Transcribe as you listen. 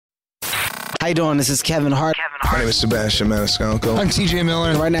How you doing? This is Kevin Hart. My name is Sebastian Maniscalco. I'm TJ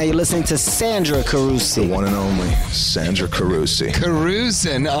Miller. Right now you're listening to Sandra Carusi. The one and only Sandra Carusi.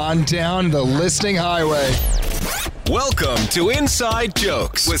 Cruising on down the Listing Highway. Welcome to Inside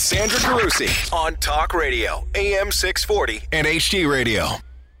Jokes with Sandra Carusi on Talk Radio, AM 640 and HD Radio.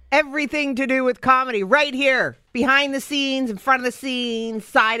 Everything to do with comedy right here. Behind the scenes, in front of the scenes,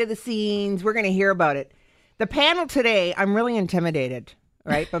 side of the scenes. We're going to hear about it. The panel today, I'm really intimidated,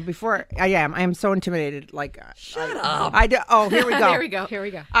 right? But before I am so intimidated. Shut up. Here we go. Here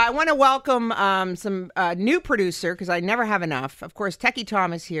we go. I want to welcome some new producer, because I never have enough. Of course, Techie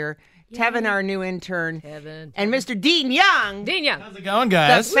Tom is here. Yeah. Tevin, our new intern. Tevin. And Mr. Dean Young. Dean Young. How's it going,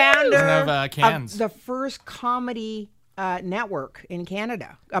 guys? The founder of the first comedy network in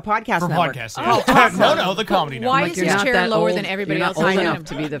Canada, a podcast for network. podcasting. Oh, no, the comedy network. Why is his chair lower than everybody else? I know.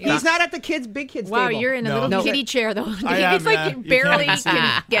 To be the He's not at the big kids wow, table. you're in a little kitty chair, though. It's like you barely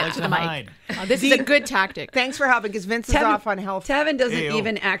can get to the mic. This is a good tactic. Thanks for helping, because Vince is off on health. Tevin doesn't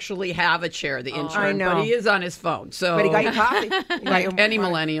even actually have a chair, the intern, I know. but he is on his phone. So, but he got your coffee. Like any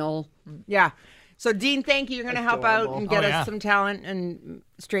millennial. Yeah. So, Dean, thank you. You're going to help out and get us yeah. some talent and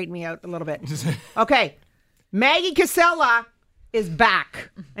straighten me out a little bit. Okay. Maggie Cassella is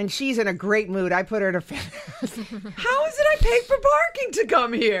back, and she's in a great mood. I put her in a How is it I paid for parking to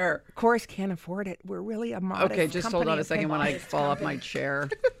come here? Of course, can't afford it. We're really a modest Okay, just hold on a second when I fall off my chair.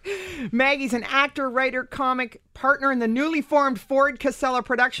 Maggie's an actor, writer, comic, partner in the newly formed Ford Cassella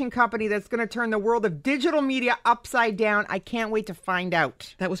production company that's going to turn the world of digital media upside down. I can't wait to find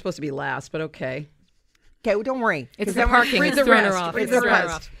out. That was supposed to be last, but okay. Okay, well, don't worry. It's the parking. It's thrown her off. It's the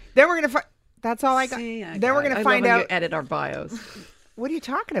rest. Then we're going to find... That's all I got. Then we're going to find out. You edit our bios. What are you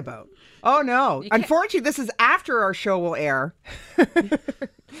talking about? Oh, no. Unfortunately, this is after our show will air.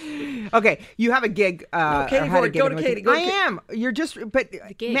 Okay, you have a gig. Katie Ford, go to Katie. I am. You're just, but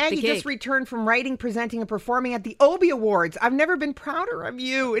Maggie just returned from writing, presenting, and performing at the Obie Awards. I've never been prouder of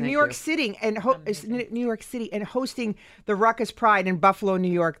you in New York City and hosting the Ruckus Pride in Buffalo,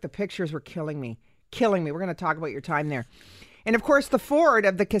 New York. The pictures were killing me. We're going to talk about your time there. And, of course, the Ford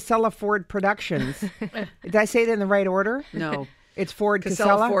of the Cassella Ford Productions. Did I say it in the right order? No. It's Ford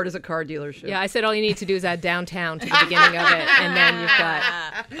Cassella. Ford is a car delership. Yeah, I said all you need to do is add downtown to the beginning of it, and then you've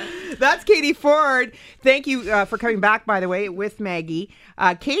got... That's Katie Ford. Thank you for coming back, by the way, with Maggie.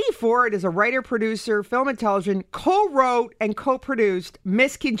 Katie Ford is a writer, producer, film and television, co-wrote and co-produced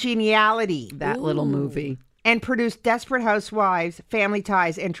Miss Congeniality. That little movie. And produced Desperate Housewives, Family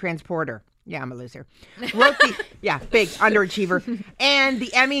Ties, and Transporter. Yeah, I'm a loser. Big underachiever. And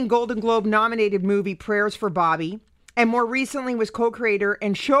the Emmy and Golden Globe nominated movie Prayers for Bobby. And more recently was co-creator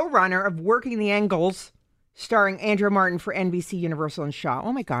and showrunner of Working the Angles, starring Andrew Martin for NBC, Universal, and Shaw.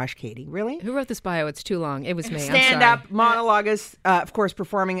 Oh my gosh, Katie, really? Who wrote this bio? It's too long. It was me. Stand-up, monologuist, of course,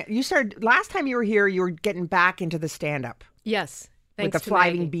 performing. You started, last time you were here, you were getting back into the stand-up. Yes. With the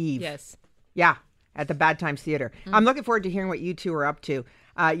Flying Beeve. Yes. Yeah, at the Bad Times Theater. I'm looking forward to hearing what you two are up to.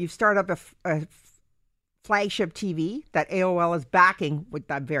 You've started up a flagship TV that AOL is backing with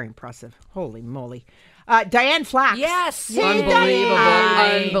that. Very impressive. Holy moly. Diane Flacks. Yes.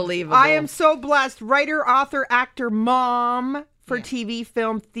 Unbelievable. I am so blessed. Writer, author, actor, mom for TV,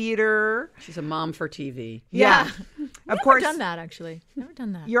 film, theater. She's a mom for TV. Yeah. Of course. Never done that, actually. Never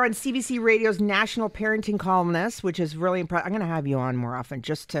done that. You're on CBC Radio's National Parenting Columnist, which is really impressive. I'm going to have you on more often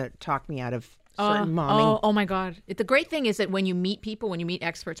just to talk me out of certain momming. Oh my God. The great thing is that when you meet people, when you meet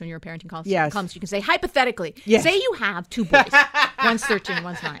experts on your parenting columns, you can say, hypothetically, say you have two boys. One's 13,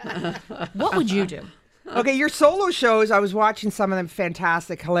 one's 9. What would you do? Okay, your solo shows, I was watching some of them,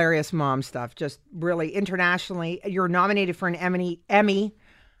 fantastic, hilarious mom stuff, just really internationally. You're nominated for an Emmy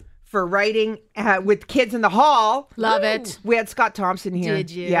for writing with Kids in the Hall. Love it. We had Scott Thompson here.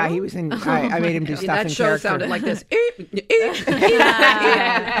 Did you? Yeah, he was in, I made him do stuff that in show character. sounded like this.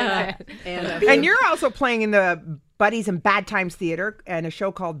 And you're also playing in the Buddies and Bad Times Theater and a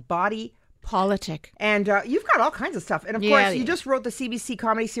show called Body Politic. And you've got all kinds of stuff. And of course, you just wrote the CBC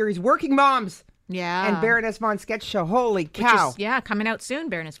comedy series Working Moms. Yeah. And Baroness Von Sketch Show. Holy cow. Coming out soon,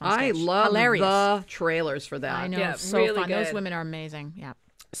 Baroness Von Sketch. I love Hilarious. the trailers for that. I know. Yeah, so really fun. good. Those women are amazing. Yeah.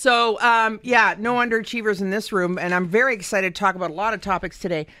 So, no underachievers in this room. And I'm very excited to talk about a lot of topics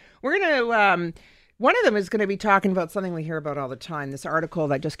today. We're going to, one of them is going to be talking about something we hear about all the time. This article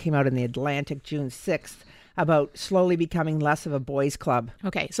that just came out in The Atlantic, June 6th. About slowly becoming less of a boys' club.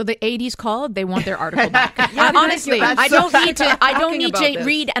 Okay, so the 80s called. They want their article back. Honestly, I don't need to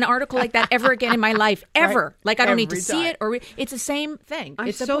read an article like that ever again in my life, ever. Right. Like I don't need to see it or it's the same thing.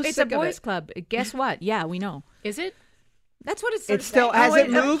 It's a boys' club. Guess what? Yeah, we know. Is it? That's what it's. It's still has it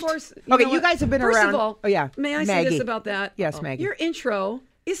moved? Okay, you guys have been First around. Of all, oh yeah. May I Maggie. say this about that? Yes, Maggie. Your intro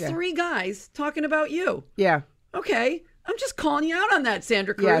is 3 guys talking about you. Yeah. Okay. I'm just calling you out on that,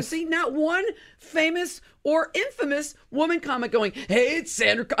 Sandra Carusi. Yes. Not one famous or infamous woman comic going, hey, it's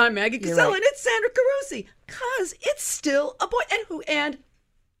Sandra. I'm Maggie Cassella, and it's Sandra Carusi. Because it's still a boy. And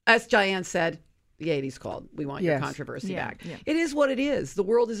as Diane said, the 80s called. We want your controversy back. Yeah. It is what it is. The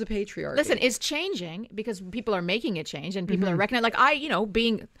world is a patriarchy. Listen, it's changing because people are making it change and people are recognizing. Like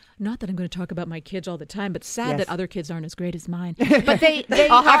being, not that I'm going to talk about my kids all the time, but sad that other kids aren't as great as mine. But they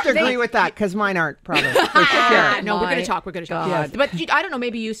I'll have to agree with that because mine aren't probably. For sure. No, we're going to talk. We're going to talk. Yes. But I don't know.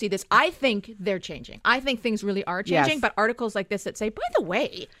 Maybe you see this. I think they're changing. I think things really are changing. But articles like this that say, by the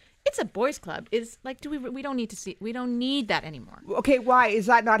way, it's a boys' club is like, we don't need that anymore. Okay, why? Is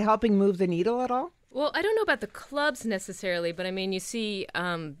that not helping move the needle at all? Well, I don't know about the clubs necessarily, but I mean, you see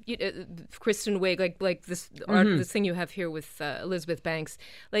Kristen Wiig, like this this thing you have here with Elizabeth Banks.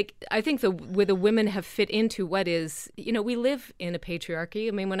 Like, I think where the women have fit into what is, we live in a patriarchy.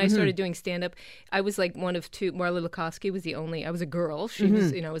 I mean, when I started doing stand-up, I was like one of 2. Marla Lukoski was the only. I was a girl. She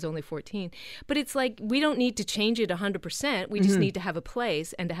was, I was only 14. But it's like we don't need to change it 100%. We just need to have a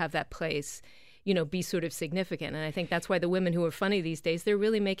place, and to have that place, be sort of significant. And I think that's why the women who are funny these days, they're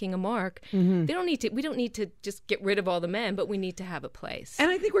really making a mark. We don't need to just get rid of all the men, but we need to have a place. And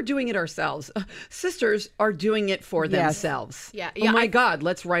I think we're doing it ourselves. Sisters are doing it for themselves. Yeah. Oh my God,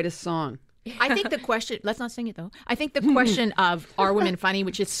 let's write a song. I think the question, let's not sing it though. I think the question of are women funny,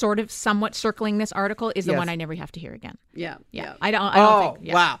 which is sort of somewhat circling this article, is the one I never have to hear again. Yeah. I don't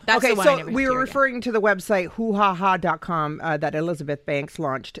think. Wow. That's okay, the one so I never we have to were hear referring to the website hoohaha.com that Elizabeth Banks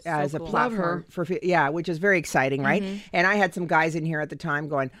launched as a platform for, which is very exciting, right? And I had some guys in here at the time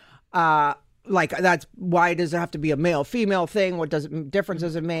going, like, that's why does it have to be a male female thing? What difference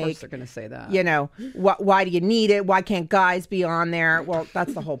does it make? Of course they're going to say that. Why do you need it? Why can't guys be on there? Well,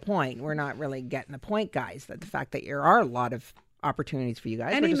 that's the whole point. We're not really getting the point, guys. That the fact that there are a lot of opportunities for you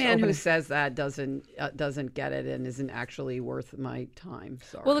guys. Any man who says that doesn't get it and isn't actually worth my time.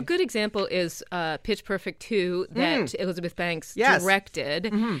 Sorry. Well, a good example is Pitch Perfect 2 that Elizabeth Banks directed.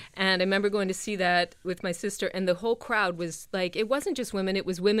 And I remember going to see that with my sister, and the whole crowd was like, it wasn't just women, it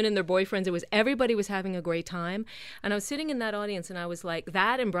was women and their boyfriends. It was everybody was having a great time. And I was sitting in that audience and I was like,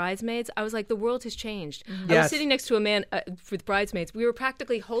 that and Bridesmaids, I was like, the world has changed. I was sitting next to a man with Bridesmaids. We were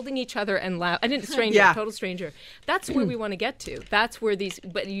practically holding each other and laughing. Total stranger. That's where we want to get to. That's where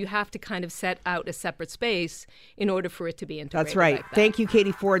but you have to kind of set out a separate space in order for it to be integrated. That's right. Like that. Thank you,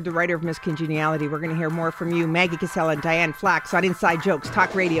 Katie Ford, the writer of Miss Congeniality. We're going to hear more from you, Maggie Cassella and Diane Flacks on Inside Jokes,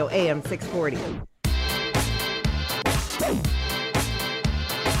 Talk Radio, AM 640.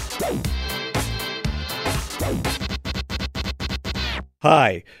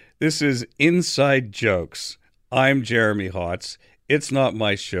 Hi, this is Inside Jokes. I'm Jeremy Hotz. It's not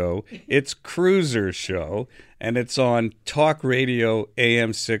my show. It's Cruiser's show, and it's on Talk Radio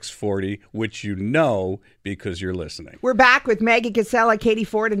AM 640, which you know because you're listening. We're back with Maggie Cassella, Katie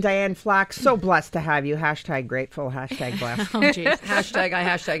Ford, and Diane Flacks. So blessed to have you. Hashtag grateful, hashtag blessed. Hashtag I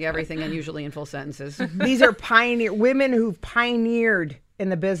hashtag everything, and usually in full sentences. These are women who've pioneered in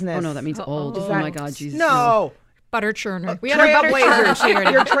the business. Oh, no, that means old. Oh, my God, Jesus. No. Butter churner. We had our trailblazers here.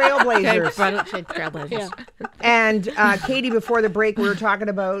 You're trailblazers. Trailblazers. Yeah. And Katie, before the break, we were talking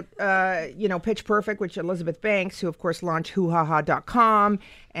about, Pitch Perfect, which Elizabeth Banks, who of course launched hoohaha.com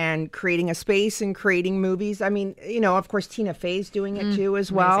and creating a space and creating movies. I mean, of course, Tina Fey's doing it too as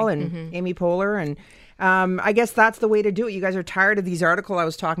well, and Amy Poehler. And I guess that's the way to do it. You guys are tired of these articles. I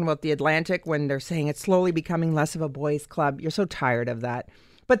was talking about The Atlantic when they're saying it's slowly becoming less of a boys' club. You're so tired of that.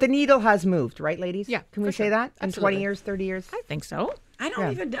 But the needle has moved, right, ladies? Yeah. Can we say that? In 20 years, 30 years? I think so. I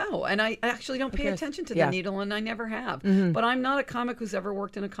don't even know. And I actually don't pay attention to the needle, and I never have. But I'm not a comic who's ever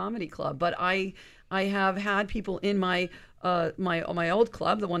worked in a comedy club. But I have had people in my old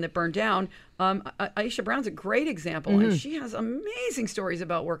club, the one that burned down. Aisha Brown's a great example. And she has amazing stories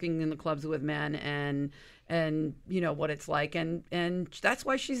about working in the clubs with men and what it's like. And that's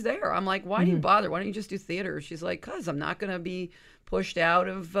why she's there. I'm like, why do you bother? Why don't you just do theater? She's like, because I'm not going to be pushed out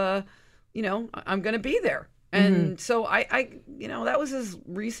of, I'm going to be there. And so I that was as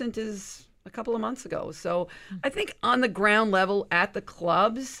recent as a couple of months ago. So I think on the ground level at the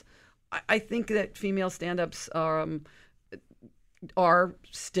clubs, I think that female stand-ups are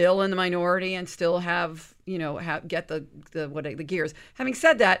still in the minority and still have get the gears. Having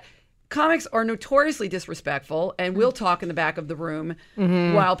said that, comics are notoriously disrespectful and will talk in the back of the room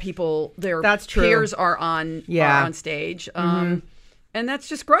while their peers are on stage. And that's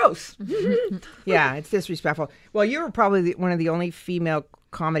just gross. Yeah, it's disrespectful. Well, you were probably one of the only female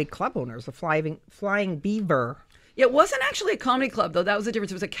comedy club owners, the Flying Beaver. Yeah, it wasn't actually a comedy club, though. That was the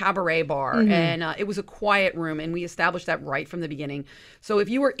difference. It was a cabaret bar, and it was a quiet room, and we established that right from the beginning. So if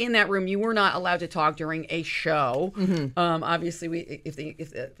you were in that room, you were not allowed to talk during a show. Obviously, if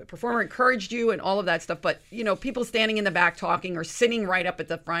the performer encouraged you and all of that stuff, but, people standing in the back talking or sitting right up at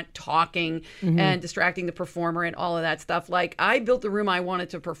the front talking and distracting the performer and all of that stuff. Like, I built the room I wanted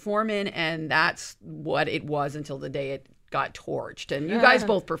to perform in, and that's what it was until the day it got torched, and you guys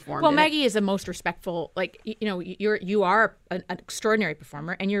both performed. Well, Maggie is the most respectful. Like, you are an extraordinary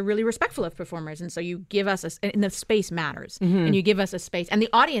performer, and you're really respectful of performers, and so you give us and the space matters, and you give us a space, and the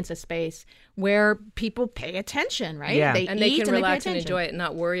audience a space where people pay attention, right? Yeah. They can relax and enjoy it, and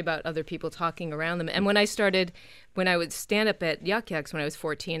not worry about other people talking around them. And when I would stand up at Yuck Yucks when I was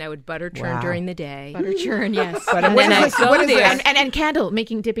 14, I would butter churn during the day. Butter churn, yes. And then I'd go there.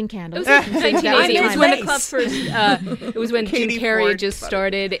 And dipping candles. It was 1980. It was when the club first. It was when Jim Carrey had just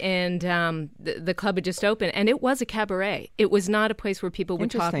started, and the club had just opened, and it was a cabaret. It was not a place where people would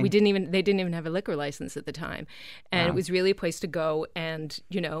talk. They didn't even have a liquor license at the time, and it was really a place to go and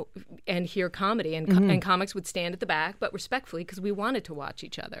and hear comedy, and comics would stand at the back, but respectfully, because we wanted to watch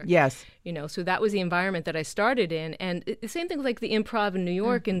each other. Yes. So that was the environment that I started in. And the same thing with like the improv in New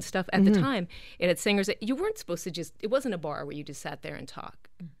York and stuff at the time. It had singers that you weren't supposed to it wasn't a bar where you just sat there and talk.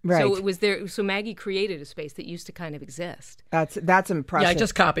 Right. So it was there. So Maggie created a space that used to kind of exist. That's impressive. Yeah, I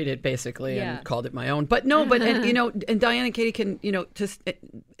just copied it basically and called it my own. But no, and Diane and Katie can,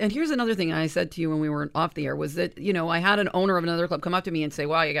 and here's another thing I said to you when we were off the air was that, I had an owner of another club come up to me and say,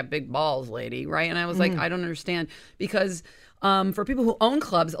 wow, you got big balls, lady. Right. And I was like, I don't understand, because for people who own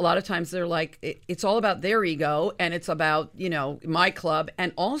clubs, a lot of times they're like, it's all about their ego, and it's about, my club.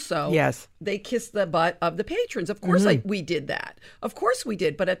 And also, they kiss the butt of the patrons. Of course, we did that. Of course we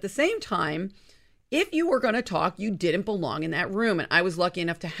did. But at the same time, if you were going to talk, you didn't belong in that room. And I was lucky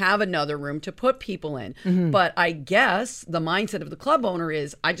enough to have another room to put people in. But I guess the mindset of the club owner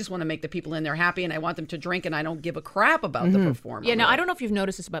is, I just want to make the people in there happy, and I want them to drink, and I don't give a crap about the performer. Yeah, no, I don't know if you've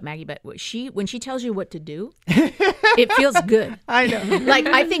noticed this about Maggie, but when she tells you what to do, it feels good. I know. Like,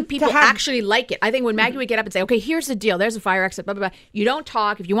 I think people actually like it. I think when Maggie would get up and say, okay, here's the deal. There's a fire exit, blah, blah, blah. You don't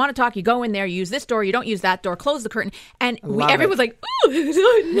talk. If you want to talk, you go in there, you use this door, you don't use that door, close the curtain. And everyone's like, ooh, it's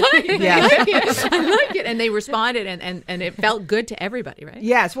so nice. Yeah. I like it. And they responded, and it felt good to everybody, right?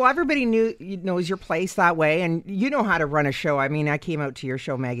 Yes. Well, everybody knows your place that way, and you know how to run a show. I mean, I came out to your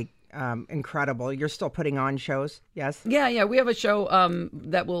show, Maggie. Incredible. You're still putting on shows, yes? Yeah. We have a show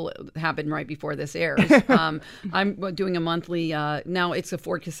that will happen right before this airs. I'm doing a monthly, now it's a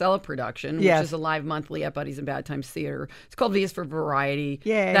Ford Casella production, which is a live monthly at Buddies and Bad Times Theater. It's called V is for Variety.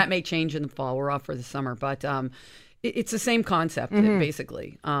 Yeah. That may change in the fall. We're off for the summer, but it's the same concept,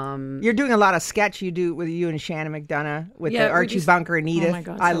 basically. You're doing a lot of sketch you do with you and Shannon McDonough with the Archie Bunker and Edith. Oh my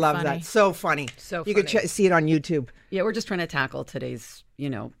God, I so love funny. that. So funny. So you funny. could see it on YouTube. Yeah, we're just trying to tackle today's,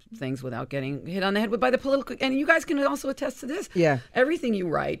 things without getting hit on the head by the political. And you guys can also attest to this. Yeah. Everything you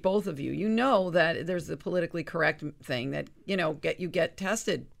write, both of you, that there's the politically correct thing that, you get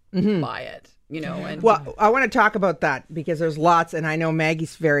tested by it. And well, I want to talk about that because there's lots, and I know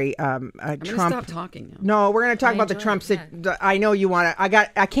Maggie's very I'm Trump. gonna stop talking now. No, we're going to talk about the Trump. I know you want to.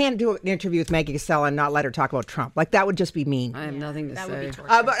 I can't do an interview with Maggie Cassella and not let her talk about Trump. Like, that would just be mean. I have nothing to say. Would be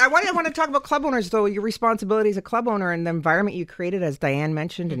torture. But I want to talk about club owners, though. Your responsibility as a club owner and the environment you created, as Diane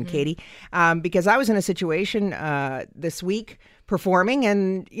mentioned and Katie, because I was in a situation this week performing,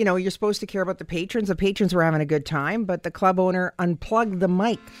 and you're supposed to care about the patrons. The patrons were having a good time, but the club owner unplugged the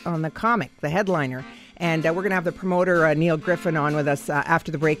mic on the comic, the headliner. And we're going to have the promoter, Neil Griffin, on with us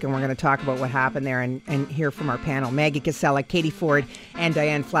after the break, and we're going to talk about what happened there and hear from our panel, Maggie Cassella, Katie Ford, and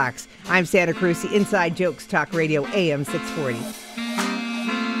Diane Flacks. I'm Sandra Carusi, Inside Jokes, Talk Radio, AM 640.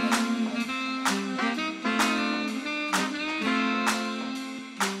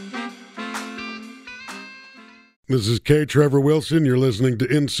 This is K. Trevor Wilson. You're listening to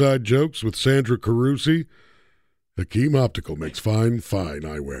Inside Jokes with Sandra Carusi. Hakeem Optical makes fine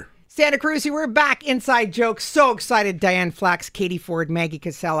eyewear. Sandra Carusi, we're back. Inside Jokes. So excited. Diane Flacks, Katie Ford, Maggie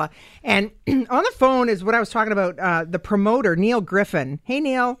Cassella. And on the phone is what I was talking about, the promoter, Neil Griffin. Hey,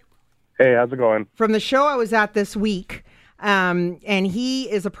 Neil. Hey, how's it going? From the show I was at this week. And he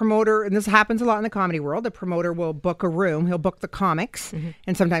is a promoter, and this happens a lot in the comedy world. The promoter will book a room. He'll book the comics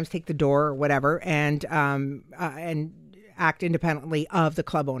and sometimes take the door or whatever, and act independently of the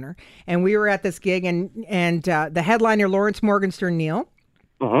club owner. And we were at this gig, and the headliner, Lawrence Morgenstern, Neil,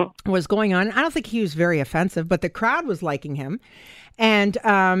 was going on. I don't think he was very offensive, but the crowd was liking him. And,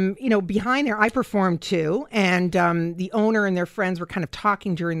 behind there, I performed too. And the owner and their friends were kind of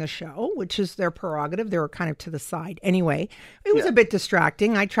talking during the show, which is their prerogative. They were kind of to the side. Anyway, it was a bit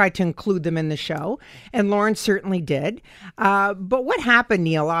distracting. I tried to include them in the show, and Lawrence certainly did. But what happened,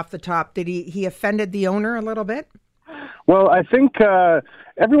 Neil, off the top? Did he offended the owner a little bit? Well, I think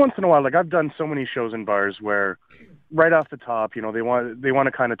every once in a while, like I've done so many shows in bars where right off the top, they want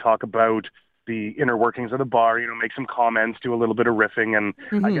to kind of talk about the inner workings of the bar, make some comments, do a little bit of riffing.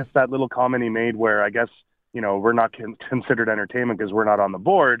 And I guess that little comment he made where I guess, we're not considered entertainment because we're not on the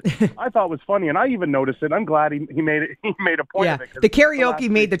board, I thought was funny. And I even noticed it. I'm glad he made it. He made a point of it. The karaoke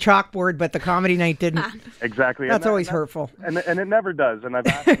made the chalkboard, but the comedy night didn't. Exactly. That's always hurtful. And it never does. And I've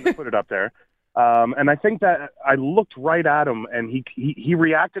asked him to put it up there. And I think that I looked right at him and he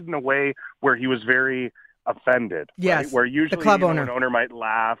reacted in a way where he was very offended. Yes. Right? Where usually the club owner. An owner might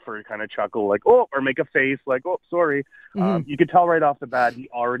laugh or kind of chuckle like, oh, or make a face like, oh, sorry. You could tell right off the bat he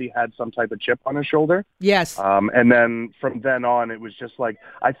already had some type of chip on his shoulder. Yes. And then from then on, it was just like,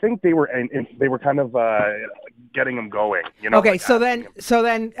 I think they were kind of getting him going. Okay, like so then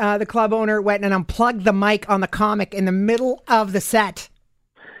the club owner went and unplugged the mic on the comic in the middle of the set.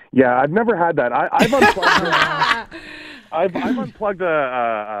 Yeah, I've never had that. I've unplugged. I've unplugged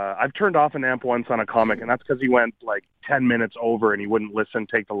I've turned off an amp once on a comic, and that's because he went like 10 minutes over and he wouldn't listen,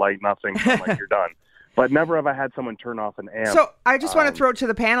 take the light, nothing. So I'm like, you're done. But never have I had someone turn off an amp. So I just want to throw it to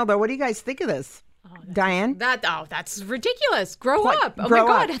the panel, though. What do you guys think of this? Diane? That's ridiculous. Grow up. Oh grow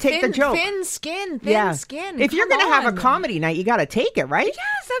my God. Up. Take the joke. Thin skin. If you're going to have a comedy night, you got to take it, right?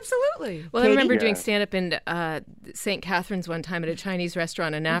 Yes, absolutely. Well, Katie? I remember doing stand-up in St. Catharines one time at a Chinese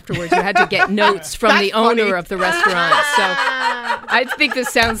restaurant, and afterwards you had to get notes from the owner of the restaurant. So I think this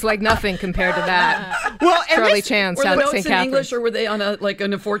sounds like nothing compared to that. Well, Charlie Chan were the sounds notes St. in Catharines. English, or were they on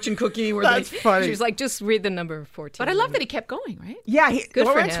a fortune cookie? That's funny. She was like, just read the number 14. But I love that he kept going, right? Yeah, Good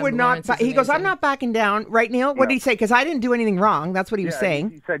for Lawrence him. would not. He goes, I'm not backing down, right, Neil? What did he say? Because I didn't do anything wrong. That's what he was saying.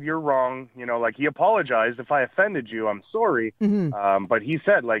 He said, you're wrong. Like he apologized. If I offended you, I'm sorry. But he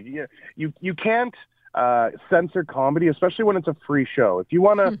said, like, you can't censor comedy, especially when it's a free show. If you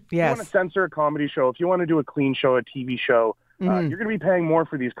want to censor a comedy show, if you want to do a clean show, a TV show, you're going to be paying more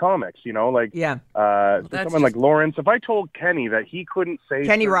for these comics, someone like Lawrence. If I told Kenny that he couldn't say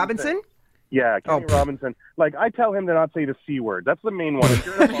Kenny Robinson? Yeah, Kenny Robinson. Like, I tell him to not say the C word. That's the main one. If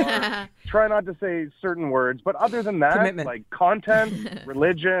you're in a bar, try not to say certain words. But other than that, Commitment. like content,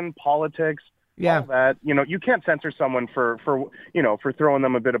 religion, politics, all that, you can't censor someone for throwing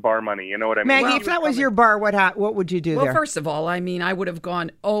them a bit of bar money. You know what I mean? Maggie, if that was your bar, what would you do there? Well, first of all, I mean, I would have gone,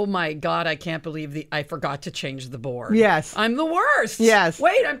 oh my God, I can't believe I forgot to change the board. Yes. I'm the worst. Yes.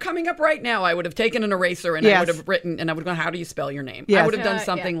 Wait, I'm coming up right now. I would have taken an eraser and I would have written, and I would have gone, how do you spell your name? Yes. I would have done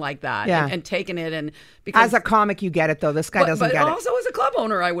something like that and taken it. And because as a comic, you get it, though. This guy doesn't get it. But also as a club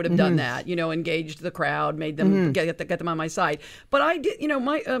owner, I would have done that, engaged the crowd, made them get them on my side. But I did,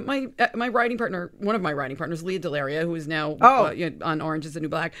 my writing partner, one of my writing partners, Leah Delaria, who is now on Orange is the New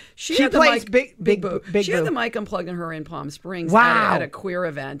Black. She had plays the mic, Big Boo. She had the mic unplugged in her in Palm Springs at a queer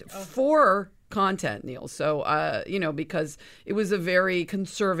event for content, Neil. So, because it was a very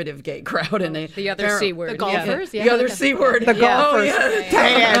conservative gay crowd, and the other C word, the golfers, the other C word, the golfers,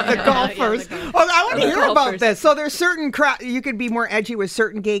 Diane, the golfers. I want to hear about this. So there's certain you could be more edgy with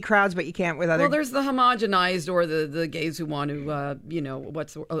certain gay crowds, but you can't with other. Well, there's the homogenized or the gays who want to,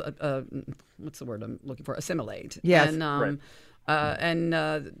 what's the word I'm looking for? Assimilate. Yes. And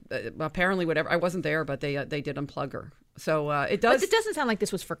apparently, whatever. I wasn't there, but they did unplug her. So it does. But it doesn't sound like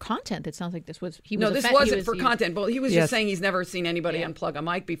this was for content. It sounds like this was. This wasn't for content. Well, he was just saying he's never seen anybody unplug a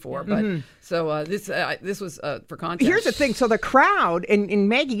mic before. But so this was for content. Here's the thing. So the crowd and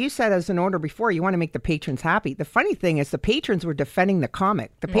Maggie, you said as an owner before, you want to make the patrons happy. The funny thing is, the patrons were defending the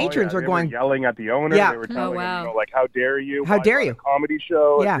comic. The patrons were going yelling at the owner. Yeah. They were telling him, like, how dare you? How dare you? A comedy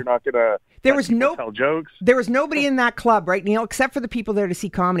show. Yeah. If you're not gonna. There was tell jokes. There was nobody in that club, right, Neil, except for the people there to see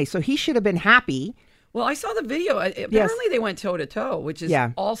comedy. So he should have been happy. Well, I saw the video. Apparently, they went toe to toe, which is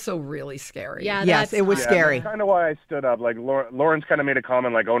also really scary. Yeah, yes, it was scary. That's kind of why I stood up. Like Lawrence kind of made a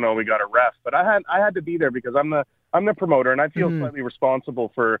comment, like, "Oh no, we got a ref," but I had to be there because I'm the promoter, and I feel slightly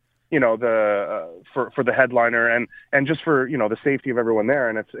responsible for for the headliner and just for the safety of everyone there.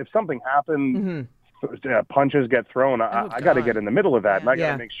 And if something happened. Punches get thrown. I got to get in the middle of that, and I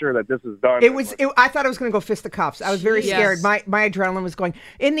got to make sure that this is done. I thought I was going to go fisticuffs. I was very scared. My adrenaline was going.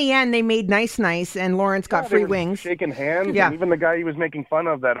 In the end, they made nice, and Lawrence got free wings. Shaking hands. Yeah. And even the guy he was making fun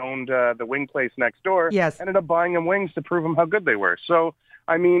of that owned the wing place next door. Ended up buying him wings to prove him how good they were. So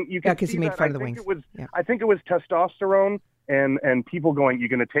I mean, you can because he made fun of the wings. I think it was testosterone and people going, "You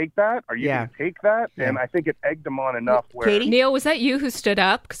going to take that? Are you going to take that?" And I think it egged them on enough. Where Katie? Neil, was that you who stood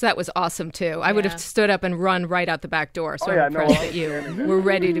up? Because that was awesome too. I would have stood up and run right out the back door. So I'm impressed that you were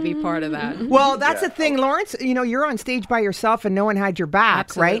ready to be part of that. Well, that's the thing, Lawrence. You're on stage by yourself and no one had your back,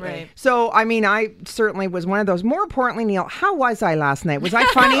 Absolutely. right? So, I mean, I certainly was one of those. More importantly, Neil, how was I last night? Was I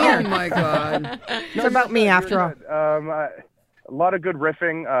funny? Oh my God! It's about me after all. A lot of good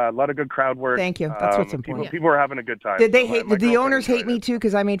riffing, a lot of good crowd work. Thank you. That's what's important. People were having a good time. Did they hate? Did the owners hate me too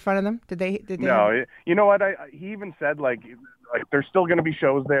because I made fun of them? Did they? No. You know what? He even said like there's still going to be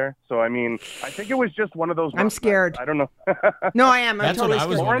shows there. So I mean, I think it was just one of those. I'm scared. I don't know. No, I am. I'm totally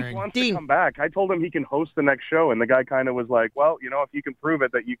scared. Lawrence wants to come back. I told him he can host the next show, and the guy kind of was like, "Well, if you can prove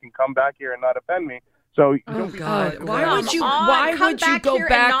it that you can come back here and not offend me." So God, why would you go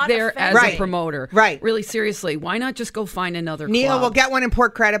back there as a promoter? Right. Really, seriously, why not just go find another Neil, club? we'll get one in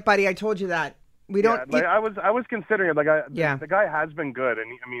Port Credit, buddy. I told you that. We don't. Yeah, I was considering it. The guy has been good, and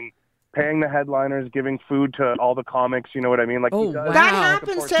I mean, paying the headliners, giving food to all the comics. You know what I mean? Like that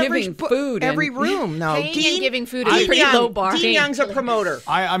happens to every room. No, Dean giving food is a pretty low bar. Dean Young's a promoter.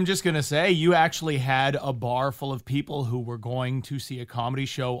 I'm just gonna say, you actually had a bar full of people who were going to see a comedy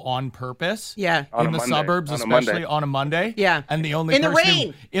show on purpose. Yeah, in the suburbs, especially on a Monday. Yeah, and the only in the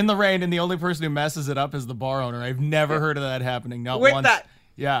rain, and the only person who messes it up is the bar owner. I've never heard of that happening. Not once.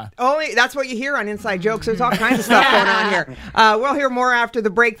 Yeah. Only that's what you hear on Inside Jokes. There's all kinds of stuff going on here. We'll hear more after the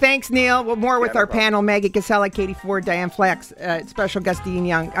break. Thanks, Neil. More with our panel: Maggie Cassella, Katie Ford, Diane Flacks, special guest Dean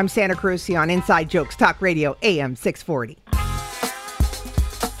Young. I'm Sandra Carusi on Inside Jokes, Talk Radio, AM 640.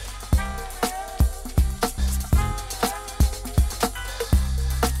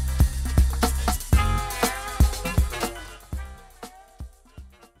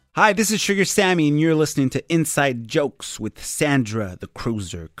 Hi, this is Sugar Sammy, and you're listening to Inside Jokes with Sandra, the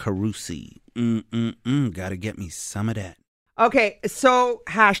Cruiser Carusi. Gotta get me some of that. Okay, so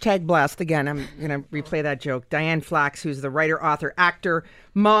 #blessed. Again, I'm going to replay that joke. Diane Flacks, who's the writer, author, actor,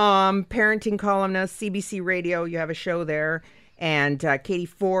 mom, parenting columnist, CBC Radio. You have a show there. And Katie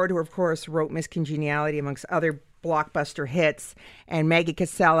Ford, who, of course, wrote Miss Congeniality, amongst other blockbuster hits, and Maggie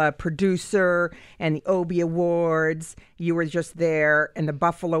Cassella, producer, and the Obie Awards. You were just there, and the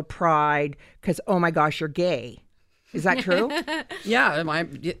Buffalo Pride, because, oh my gosh, you're gay. Is that true? Yeah,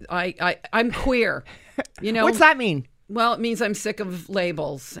 I'm queer. What's that mean? Well, it means I'm sick of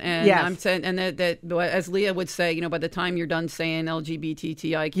labels, and I'm saying, and that as Leah would say, by the time you're done saying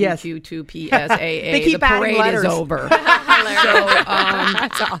LGBTQIQ2PSAA, the parade is over.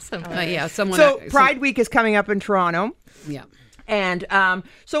 That's awesome. So Pride Week is coming up in Toronto. Yeah, and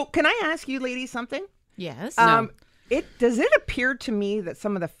so can I ask you, ladies, something? Yes. Does it appear to me that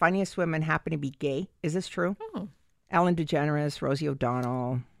some of the funniest women happen to be gay? Is this true? Oh. Ellen DeGeneres, Rosie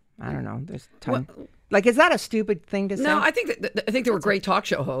O'Donnell. I don't know. There's a ton. Is that a stupid thing to say? No, I think they were great talk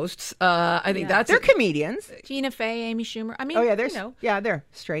show hosts. I think they're comedians. Tina Fey, Amy Schumer. I mean, they're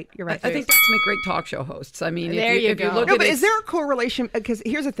straight. You're right. I think that's make great talk show hosts. I mean, if you look at but is there a correlation? Because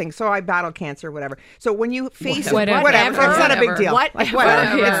here's the thing. So I battle cancer, or whatever. So when you face whatever, it's not a big deal.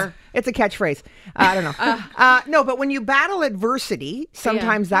 Whatever. It's a catchphrase. I don't know. No, but when you battle adversity,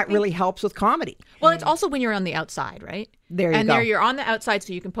 sometimes that really helps with comedy. Well, it's also when you're on the outside, right? There you go. And there you're on the outside,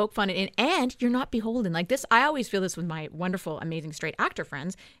 so you can poke fun at it, and you're not beholden. Like this, I always feel this with my wonderful, amazing straight actor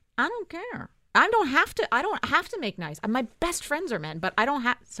friends. I don't care. I don't have to make nice. My best friends are men, but I don't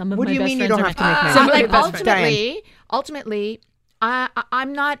have some of my best friends. What do you mean you don't have to make nice? Ultimately,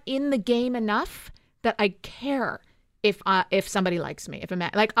 I'm not in the game enough that I care if somebody likes me, if a man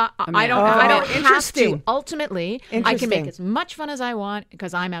I don't have to. Ultimately, I can make as much fun as I want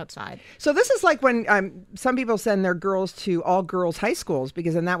because I'm outside. So this is like when some people send their girls to all girls high schools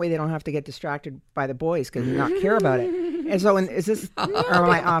because in that way they don't have to get distracted by the boys because they not care about it. And so, is this or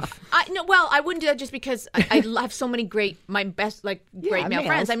am I off? I wouldn't do that just because I have so many great male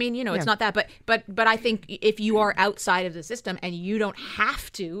friends. I mean, it's not that, but I think if you are outside of the system and you don't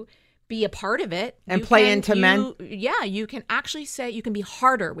have to be a part of it and play into men. Yeah, you can actually say you can be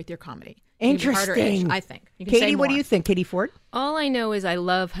harder with your comedy. Interesting. I think. Katie, what do you think, Katie Ford? All I know is I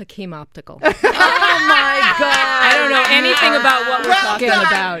love Hakeem Optical. Oh my God! I don't know anything about what we're talking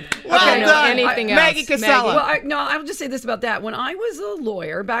about. I don't know anything else. Maggie Cassella. Well, I'll just say this about that. When I was a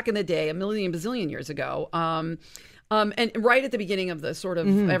lawyer back in the day, a bazillion years ago, and right at the beginning of the sort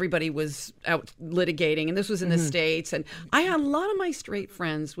of everybody was out litigating, and this was in the States, and I had a lot of my straight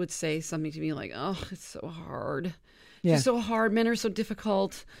friends would say something to me like, "Oh, it's so hard." She's so hard. Men are so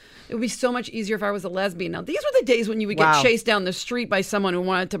difficult. It would be so much easier if I was a lesbian. Now, these were the days when you would get chased down the street by someone who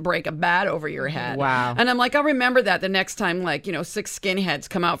wanted to break a bat over your head. Wow. And I'm like, I'll remember that the next time, like, 6 skinheads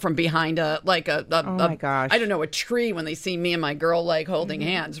come out from behind oh my gosh. I don't know, a tree when they see me and my girl, like, holding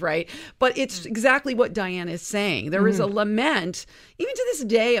hands, right? But it's exactly what Diane is saying. There is a lament, even to this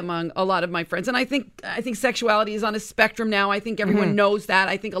day, among a lot of my friends. And I think sexuality is on a spectrum now. I think everyone knows that.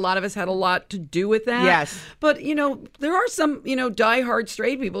 I think a lot of us had a lot to do with that. Yes. But, there are some, diehard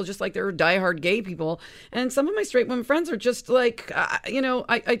straight people, just like there are diehard gay people. And some of my straight women friends are just like,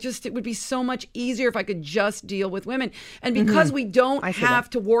 it would be so much easier if I could just deal with women. And because we don't have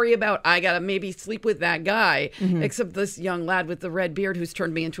to worry about, I got to maybe sleep with that guy, except this young lad with the red beard who's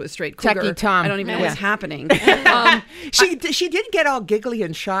turned me into a straight cougar. Techie Tom. I don't even know what's happening. She did get all giggly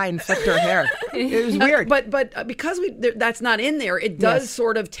and shy and flipped her hair. It was weird. But because that's not in there, it does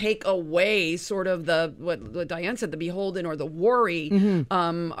sort of take away sort of what Diane said, the beholden or the worry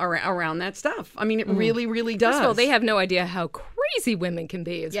around that stuff. I mean, it really, really does. First of all, they have no idea how crazy women can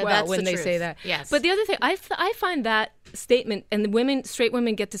be as well when they say that. Yes. But the other thing, I find that statement, and straight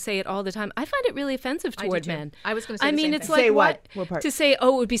women get to say it all the time, I find it really offensive toward men. I was going to say it's thing. like, say what part? To say,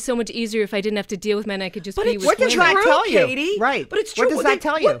 oh, it would be so much easier if I didn't have to deal with men, I could just be with what does women. that tell you? Katie. Right. But it's true. What does that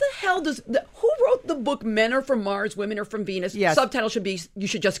tell you? What the hell who wrote the book Men Are From Mars, Women Are From Venus? Yes. Subtitle should be, you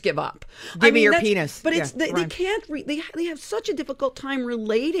should just give up. Give me your penis. But Yeah, they can't, they have such a difficult time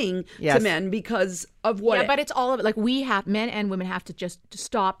relating to men because of what. Yeah, but it's all of it. Like, men and women have to just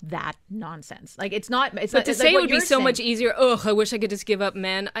stop that nonsense. Like, it's not. It's But not, to like say it what would be you're so saying. much easier. Oh, I wish I could just give up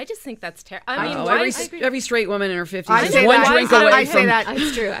men. I just think that's terrible. I mean, every straight woman in her 50s I is say one that. drink I away say from. that.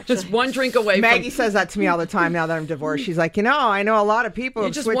 It's true, actually. Just one drink away. Maggie says that to me all the time now that I'm divorced. She's like, I know a lot of people You're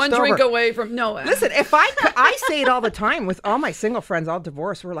have just switched one drink over. away from Listen, if I say it all the time with all my single friends, all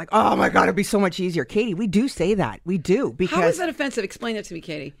divorced. We're like, oh my God, it'd be so much easier. Katie, we do say that. We do because how is that offensive? Explain it to me,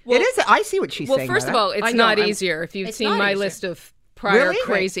 Katie. It is. I see what she's saying. Well, first of all, it's not easier. If you've seen my list of prior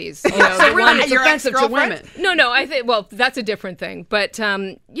crazies, so really, it's offensive to women. No, I think that's a different thing. But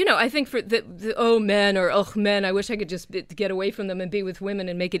I think for men or men, I wish I could just get away from them and be with women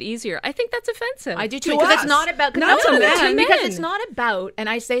and make it easier. I think that's offensive. I do too, because it's not about men. Because it's not about, and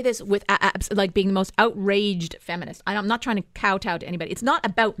I say this with like being the most outraged feminist. I'm not trying to kowtow to anybody. It's not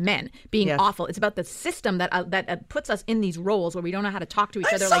about men being awful. It's about the system that puts us in these roles where we don't know how to talk to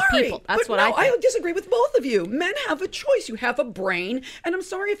each other like people. That's what I think. I disagree with both of you. Men have a choice. You have a brain. And I'm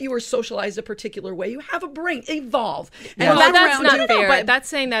sorry if you were socialized a particular way. You have a brain. Evolve. And that's not fair. But that's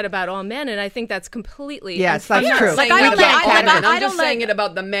saying that about all men, and I think that's completely that's true. Like, I'm just saying it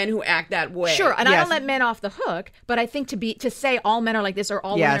about the men who act that way. Sure, and I don't let men off the hook. But I think to say all men are like this or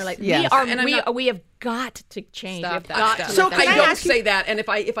all women are like we have got to change. Stop that. So I don't say that. And if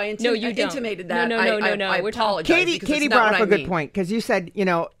I intimated that, I apologize. Katie brought up a good point because you said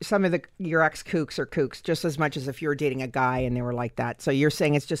some of your ex kooks are kooks just as much as if you were dating a guy and they were like that. So you're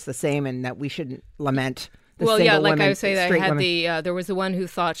saying it's just the same and that we shouldn't lament. Well, yeah, like I was saying, I had there was the one who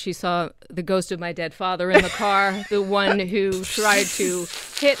thought she saw the ghost of my dead father in the car, the one who tried to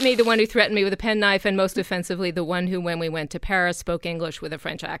hit me, the one who threatened me with a penknife, and most offensively, the one who, when we went to Paris, spoke English with a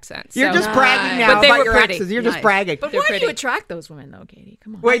French accent. You're just bragging now but they about were your pretty. exes. You're just bragging. But why do you attract those women, though, Katie?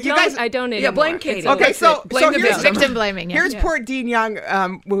 Come on. Wait, I don't anymore. Yeah, blame Katie. Okay, so here's victim blaming. Here's poor Dean Young,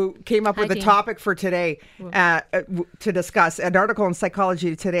 who came up with a topic for today to discuss. An article in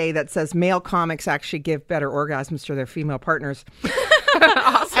Psychology Today that says male comics actually give better orgasms to their female partners.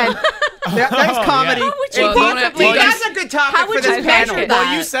 Awesome. That's comedy. That's a good topic for this panel.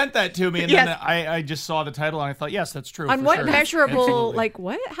 Well, you sent that to me, and then I just saw the title, and I thought, yes, that's true. On what measurable, like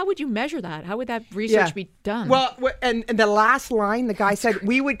what? How would you measure that? How would that research be done? Well, and the last line, the guy said,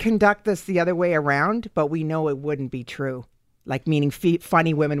 we would conduct this the other way around, but we know it wouldn't be true. Like, meaning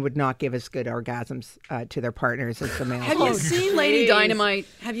funny women would not give as good orgasms to their partners as the males. Have you seen Lady Dynamite?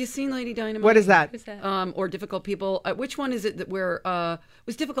 What is that? Or Difficult People? Which one is it that where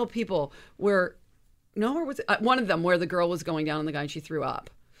was Difficult People where? No, or was it one of them where the girl was going down on the guy and she threw up?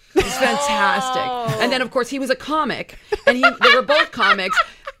 It's fantastic. And then of course he was a comic, and they were both comics.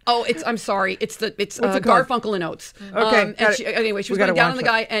 Oh, I'm sorry. It's Garfunkel and Oates. Okay. And she was going down on the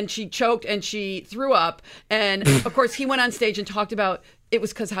guy, and she choked and she threw up. And of course, he went on stage and talked about it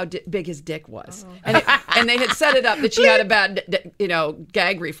was because how big his dick was, and they had set it up that she had a bad,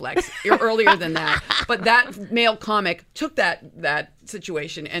 gag reflex earlier than that. But that male comic took that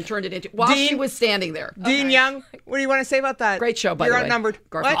situation and turned it into while she was standing there. Dean Young, what do you want to say about that? Great show, by the way. You're outnumbered.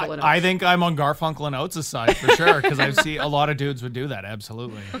 Garfunkel and Oates. I think I'm on Garfunkel and Oates' side for sure, because I see a lot of dudes would do that.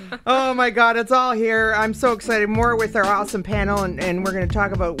 Absolutely. Oh my God, it's all here. I'm so excited. More with our awesome panel, and we're going to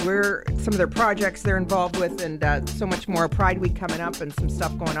talk about where some of their projects they're involved with, and so much more. Pride Week coming up and some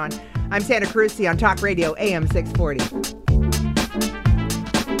stuff going on. I'm Sandra Carusi on Talk Radio AM 640.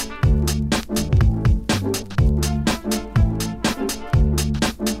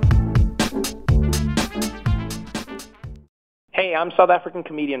 Hey, I'm South African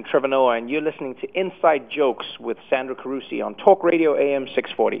comedian Trevor Noah, and you're listening to Inside Jokes with Sandra Carusi on Talk Radio AM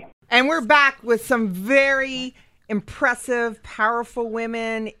 640. And we're back with some very impressive, powerful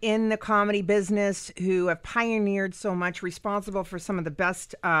women in the comedy business who have pioneered so much, responsible for some of the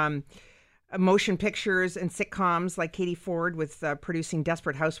best motion pictures and sitcoms, like Katie Ford with producing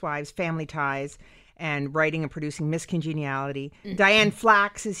Desperate Housewives, Family Ties, and writing and producing Miss Congeniality. Mm-hmm. Diane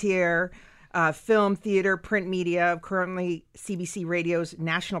Flacks is here. Film, theater, print media, currently CBC Radio's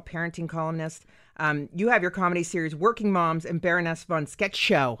national parenting columnist. You have your comedy series, Working Moms and Baroness von Sketch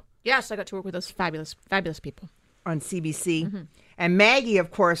Show. Yes, I got to work with those fabulous, fabulous people. On CBC. Mm-hmm. And Maggie,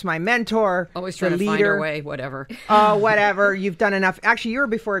 of course, my mentor. Always trying to find her way, whatever. Oh, whatever. You've done enough. Actually, you were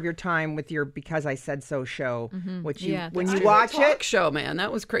before of your time with your Because I Said So show, which you, when you watch it. Show, man.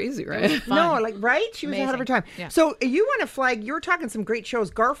 That was crazy, right? No, like, right? She was ahead of her time. Yeah. So you want to flag, you were talking some great shows,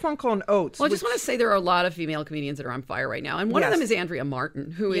 Garfunkel and Oates. Well, I just want to say there are a lot of female comedians that are on fire right now. And one of them is Andrea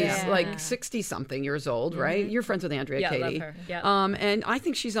Martin, who is like 60-something years old, right? You're friends with Andrea, Katie. Love her. Yeah. And I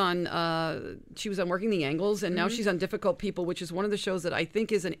think she's on, she was on Working the Angles, and now she's on Difficult People, which is one of the shows that I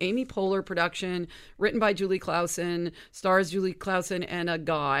think is an Amy Poehler production, written by Julie Clausen, stars Julie Clausen and a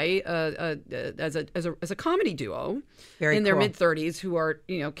guy as a comedy duo in their mid-30s who are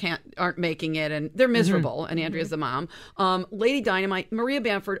aren't making it, and they're miserable. And Andrea's the mom. Lady Dynamite, Maria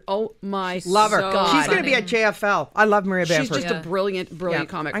Bamford. Oh my, love her. God. She's going to be at JFL. I love Maria Bamford. She's just a brilliant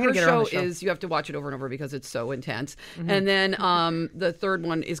comic. I'm gonna get her on the show. You have to watch it over and over because it's so intense. And then the third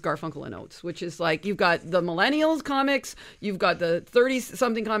one is Garfunkel and Oates, which is like you've got the millennials comics, you've got the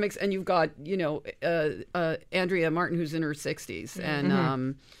 30-something comics, and you've got Andrea Martin, who's in her 60s,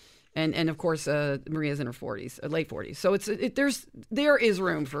 and of course Maria's in her 40s, late 40s. So there is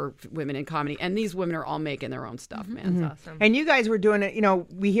room for women in comedy, and these women are all making their own stuff, man. It's awesome. And you guys were doing it.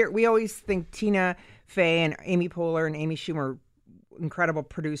 We always think Tina Fey and Amy Poehler and Amy Schumer, incredible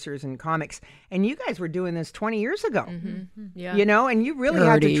producers and comics, and you guys were doing this 20 years ago. Yeah. And you really 30.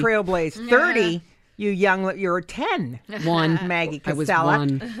 had to trailblaze. 30. You're 10. One. Maggie Cassella. I was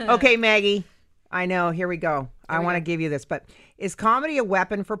 1. Okay, Maggie. I know. Here we go. I want to give you this, but is comedy a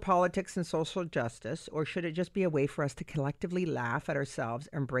weapon for politics and social justice, or should it just be a way for us to collectively laugh at ourselves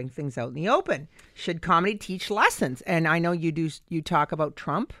and bring things out in the open? Should comedy teach lessons? And I know you do. You talk about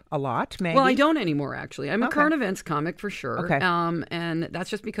Trump a lot, Maggie. Well, I don't anymore, actually. I'm a current events comic for sure. Okay. And that's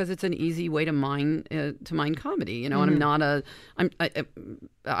just because it's an easy way to mine comedy. And I'm not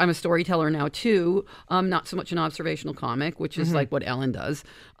I'm a storyteller now too. Not so much an observational comic, which is like what Ellen does.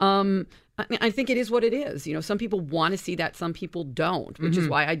 I think it is what it is. Some people want to see that, some people don't, which is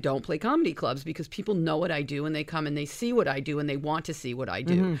why I don't play comedy clubs, because people know what I do and they come and they see what I do and they want to see what I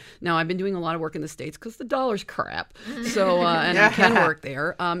do. Now, I've been doing a lot of work in the States because the dollar's crap. So, and I can work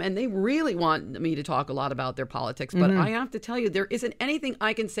there. And they really want me to talk a lot about their politics. But I have to tell you, there isn't anything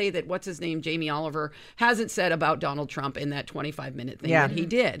I can say that, Jamie Oliver, hasn't said about Donald Trump in that 25-minute thing that he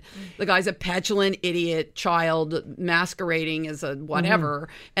did. The guy's a petulant idiot child masquerading as a whatever,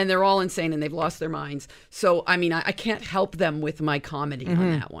 and they're all insane and they've lost their minds. So, I can't help them with my comedy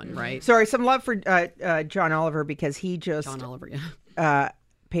on that one, right? Sorry, some love for John Oliver, because he just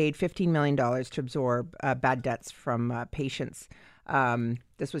paid $15 million to absorb bad debts from patients.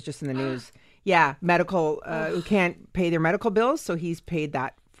 This was just in the news. Yeah, medical who can't pay their medical bills, so he's paid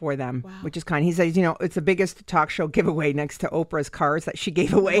that for them, which is kind. He says, it's the biggest talk show giveaway next to Oprah's cars that she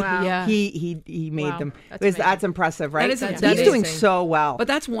gave away. Wow. Yeah. He made them. That's impressive, right? He's doing so well. But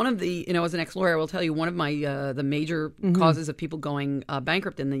that's one of the, as an ex-lawyer, I will tell you, one of my the major causes of people going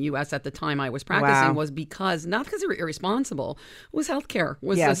bankrupt in the U.S. at the time I was practicing was because, not because they were irresponsible, was healthcare.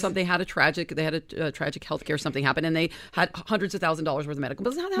 They had a tragic healthcare, something happened, and they had hundreds of $1,000s worth of medical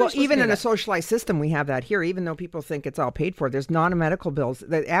bills. Even in a socialized system, we have that here. Even though people think it's all paid for, there's non-medical bills.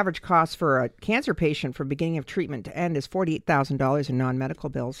 The average cost for a cancer patient from beginning of treatment to end is $48,000 in non-medical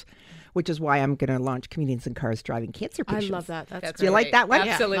bills, which is why I'm going to launch Comedians in Cars Driving Cancer Patients. I love that. That's Do you like that one?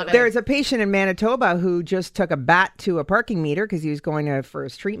 Absolutely. There's a patient in Manitoba who just took a bat to a parking meter because he was going for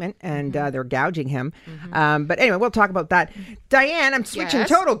his treatment, and they're gouging him. But anyway, we'll talk about that. Diane, I'm switching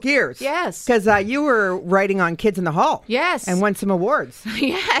total gears. Yes. Because you were writing on Kids in the Hall. Yes. And won some awards.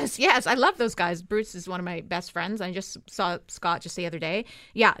 Yes. I love those guys. Bruce is one of my best friends. I just saw Scott just the other day.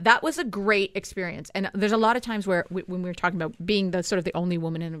 Yeah, that was a great experience. And there's a lot of times where when we were talking about being the sort of the only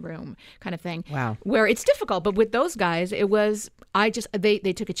woman in the room kind of thing. Wow. Where it's difficult. But with those guys, it was, they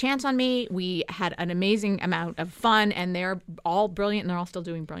took a chance on me. We had an amazing amount of fun, and they're all brilliant, and they're all still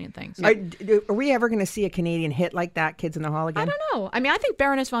doing brilliant things. Are we ever going to see a Canadian hit like that, Kids in the Hall, again? I don't know. I mean, I think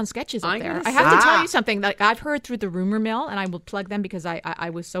Baroness von Sketch is up there. I have to tell you something that I've heard through the rumor mill, and I will plug them because I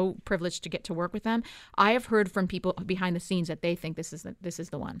was so privileged to get to work with them. I have heard from people behind the scenes that they think this is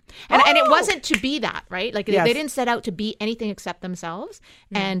the one. And it wasn't to be that, right? Like they didn't set out to be anything except themselves.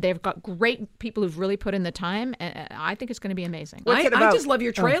 And they've got great people who've really put in the time. And I think it's going to be amazing. I just love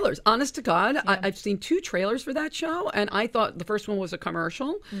your trailers. Honest to God, I've seen 2 trailers for that show, and I thought the first one was a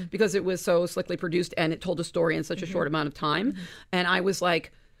commercial because it was so slickly produced and it told a story in such a short amount of time. And I was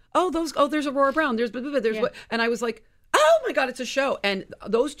like, there's Aurora Brown, there's what, and I was like, oh my God, it's a show. And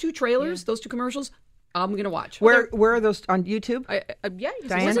those 2 trailers, those 2 commercials, I'm going to watch. Where are those on YouTube?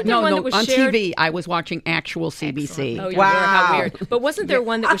 Diane? Wasn't there one that was on shared... TV. I was watching actual CBC. Excellent. Oh, wow. How weird. But wasn't there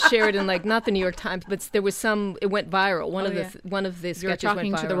one that was shared in not the New York Times, but there was some, it went viral. One of the sketches went viral. You're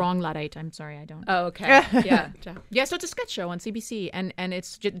talking to the wrong Luddite. I'm sorry, I don't. Oh, okay. Yeah. Yeah, so it's a sketch show on CBC, and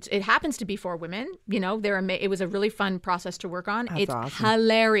it happens to be for women. You know, it was a really fun process to work on. That's awesome.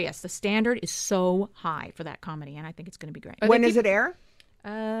 Hilarious. The standard is so high for that comedy, and I think it's going to be great. When does it air?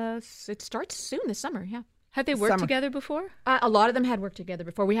 It starts soon this summer, yeah. Had they worked together before? A lot of them had worked together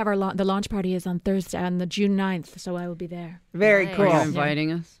before. We have the launch party is on Thursday, on the June 9th, so I will be there. Very cool. Are you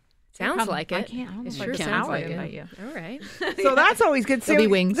inviting us? Sounds like it. I can't. It sure sounds like it. All right. So that's always good. There'll be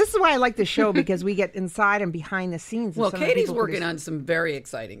wings. This is why I like the show, because we get inside and behind the scenes. Well, Katie's working on some very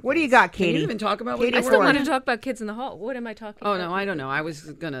exciting things. What do you got, Katie? Can you even talk about Katie, what I still want to talk about Kids in the Hall. What am I talking about? Oh, no, I don't know. I was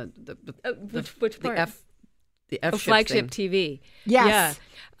going to... Which part? The F Flagship thing. TV. Yes.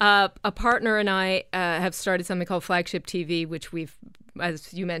 Yeah. A partner and I have started something called Flagship TV, which we've,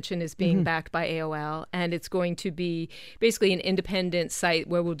 as you mentioned, is being backed by AOL. And it's going to be basically an independent site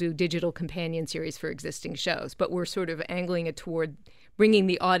where we'll do digital companion series for existing shows. But we're sort of angling it toward bringing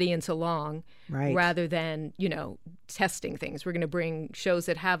the audience along rather than, testing things. We're going to bring shows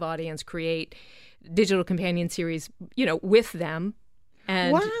that have audience, create digital companion series, with them.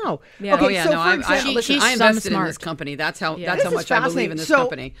 And wow. Yeah. Okay, for example, I invested in this company. That's how much I believe in this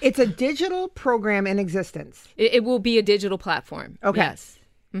company. It's a digital program in existence. It will be a digital platform. Okay. Yes.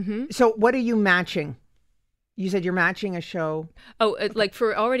 Mm-hmm. So what are you matching? You said you're matching a show. Oh, like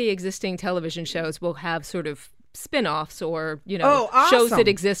for already existing television shows, we'll have sort of spin-offs or, awesome. shows that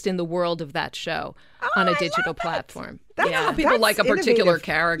exist in the world of that show on a digital platform. How people like a particular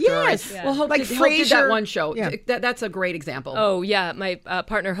character. Yes. Well, Hope did that one show. Yeah. That's a great example. Oh, yeah. My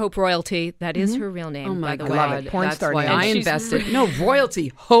partner, Hope Royalty, that is her real name, by the way. I love it. Porn star why name. I invested. No, Royalty.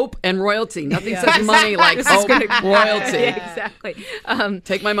 Hope and Royalty. Nothing says money like Hope Royalty. Exactly.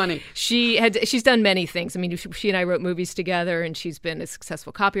 Take my money. She's done many things. I mean, she and I wrote movies together, and she's been a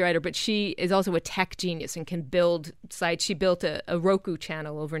successful copywriter, but she is also a tech genius and can build sites. She built a Roku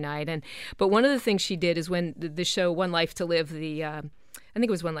channel overnight. But one of the things she did is when the show One Life to Live, I think it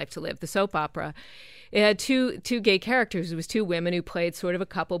was One Life to Live, the soap opera, it had two gay characters. It was 2 women who played sort of a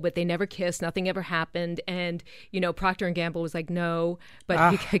couple, but they never kissed. Nothing ever happened. And, Procter & Gamble was like, no.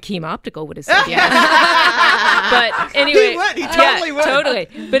 But Hakeem Optical would have said yes. But anyway. He would. He totally would. Totally.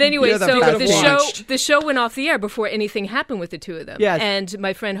 But anyway, so the show went off the air before anything happened with the 2 of them. Yes. And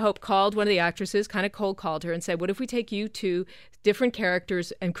my friend Hope called one of the actresses, kind of cold called her and said, what if we take you to different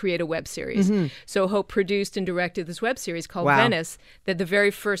characters and create a web series? So Hope produced and directed this web series called Venice, that the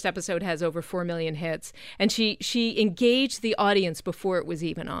very first episode has over 4 million hits. And she engaged the audience before it was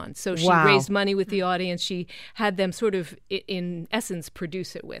even on. So she raised money with the audience. She had them sort of, in essence,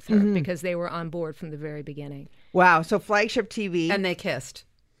 produce it with her because they were on board from the very beginning. Wow. So Flagship TV. And they kissed.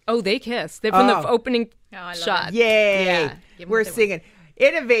 Oh, they kissed. They're from the opening shot. Yay. Yeah. We're singing.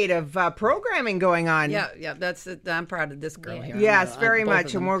 Innovative programming going on. Yeah, that's it. I'm proud of this girl here. Yes, very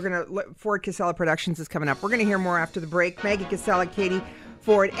much. And we're going to, Ford Casella Productions is coming up. We're going to hear more after the break. Maggie Cassella, Katie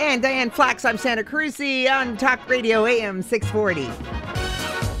Ford, and Diane Flacks. I'm Sandra Carusi on Talk Radio AM 640.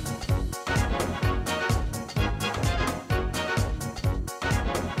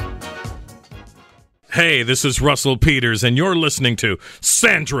 Hey, this is Russell Peters, and you're listening to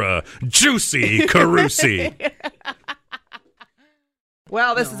Sandra Juicy Carusi.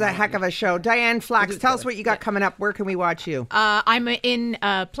 Well, this is a heck of a show. Diane Flacks, tell us what you got coming up. Where can we watch you? I'm in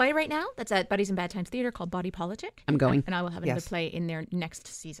a play right now that's at Buddies and Bad Times Theater called Body Politic. I'm going. And I will have another play in there next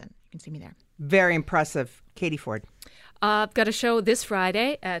season. You can see me there. Very impressive. Katie Ford. I've got a show this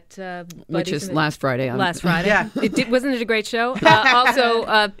Friday at which is last Friday. Last Friday. Yeah. Wasn't it a great show?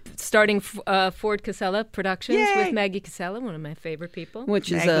 Also starting Ford Cassella Productions with Maggie Cassella, one of my favorite people.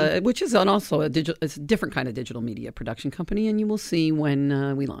 Which is also it's a different kind of digital media production company, and you will see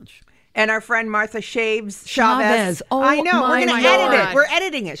when we launch. And our friend Martha Chavez. Oh, I know. We're going to edit God. it. We're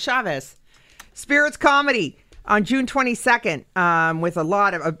editing it. Chavez. Spirits Comedy. On June 22nd, with a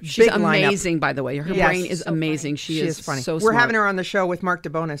lot of She's big lineup. Amazing, by the way. Her brain is amazing. She is funny. So We're smart. having her on the show with Mark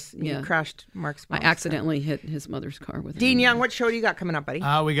DeBonis. You crashed Mark's I accidentally hit his mother's car with Dean Young, what show do you got coming up, buddy?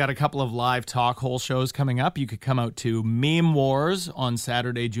 We got a couple of live talk hole shows coming up. You could come out to Meme Wars on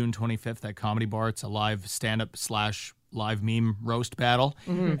Saturday, June 25th at Comedy Bar. It's a live stand-up / live meme roast battle.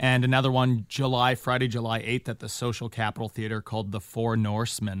 Mm-hmm. And another one Friday, July 8th at the Social Capital Theater called The Four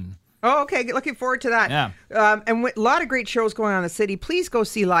Norsemen. Oh, okay. Looking forward to that. Yeah. And a lot of great shows going on in the city. Please go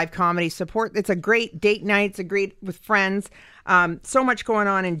see live comedy. Support. It's a great date night. It's a great with friends. So much going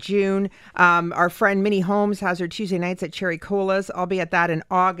on in June. Our friend Minnie Holmes has her Tuesday nights at Cherry Cola's. I'll be at that in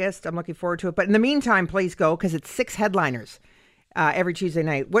August. I'm looking forward to it. But in the meantime, please go because it's 6 headliners every Tuesday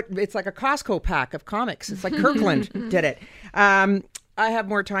night. It's like a Costco pack of comics. It's like Kirkland did it. I have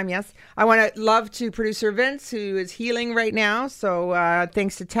more time, yes. I want to love to producer Vince, who is healing right now. So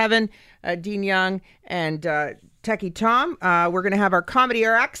thanks to Tevin, Dean Young, and Techie Tom. We're going to have our Comedy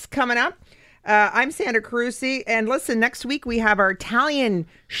RX coming up. I'm Sandra Carusi, and listen, next week we have our Italian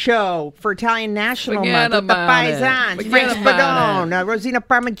show for Italian National Month with the Paisans, Frank Spadone, Rosina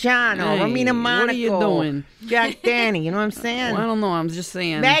Parmigiano, Romina Monaco. What are you doing? Jack Danny, you know what I'm saying? Well, I don't know, I'm just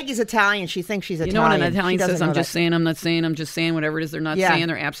saying. Maggie's Italian, she thinks she's Italian. You know what an Italian says? I'm just saying, I'm not saying, I'm just saying, whatever it is they're not saying,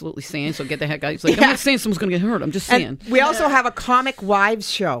 they're absolutely saying, so get the heck out. It's like, I'm not saying someone's going to get hurt, I'm just saying. And we also have a comic wives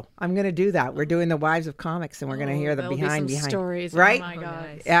show. I'm going to do that. We're doing the wives of comics, and we're going to hear the behind stories. Right? Oh, my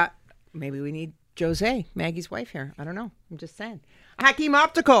God. Yeah. Maybe we need Jose, Maggie's wife here. I don't know. I'm just saying. Hakeem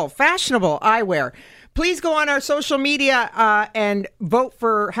Optical, fashionable eyewear. Please go on our social media and vote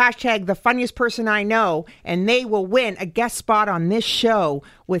for hashtag the funniest person I know, and they will win a guest spot on this show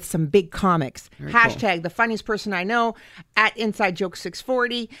with some big comics. Very hashtag cool. The funniest person I know at Inside Joke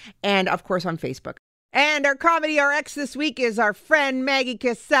 640, and of course on Facebook. And our Comedy RX this week is our friend Maggie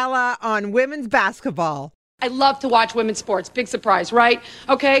Cassella on women's basketball. I love to watch women's sports. Big surprise, right?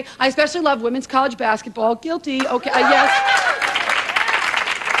 Okay. I especially love women's college basketball. Guilty. Okay. Yes.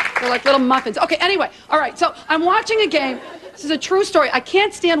 They're like little muffins. Okay. Anyway. All right. So I'm watching a game. This is a true story. I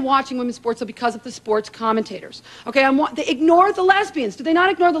can't stand watching women's sports because of the sports commentators. Okay. They ignore the lesbians. Do they not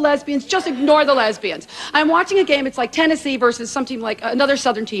ignore the lesbians? Just ignore the lesbians. I'm watching a game. It's like Tennessee versus some team like another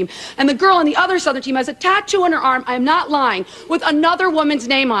Southern team. And the girl on the other Southern team has a tattoo on her arm. I am not lying. With another woman's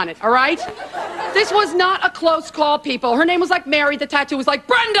name on it. All right. This was not a close call, people. Her name was like Mary. The tattoo was like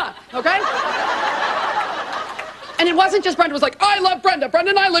Brenda. Okay. And it wasn't just Brenda. It was like, I love Brenda.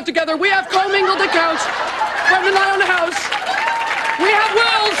 Brenda and I live together. We have commingled accounts. Brenda and I own a house. We have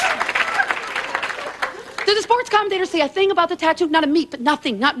wills. Did the sports commentators say a thing about the tattoo? Not a meat, but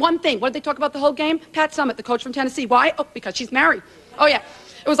nothing. Not one thing. What did they talk about the whole game? Pat Summitt, the coach from Tennessee. Why? Oh, because she's married. Oh, yeah.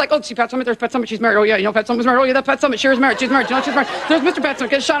 It was like, oh, see Pat Summitt, there's Pat Summitt, she's married. Oh, yeah, you know Pat Summitt's married. Oh, yeah, that's Pat Summitt. She's married. She's married. You know she's married. There's Mr. Pat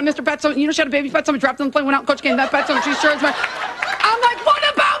Summitt. Get a shot of Mr. Pat Summitt. You know she had a baby. Pat Summitt dropped on the plane, went out and coached game. That Pat Summitt. She's sure is married. I'm like,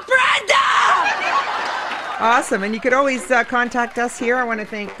 what about Brenda? Awesome. And you could always contact us here. I want to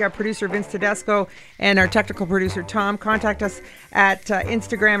thank producer Vince Tedesco and our technical producer Tom. Contact us at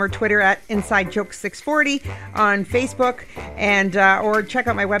Instagram or Twitter at InsideJokes640, on Facebook, and or check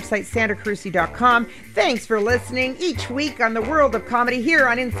out my website, sandracarusi.com. Thanks for listening each week on the world of comedy here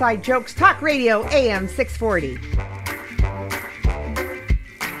on Inside Jokes Talk Radio AM 640.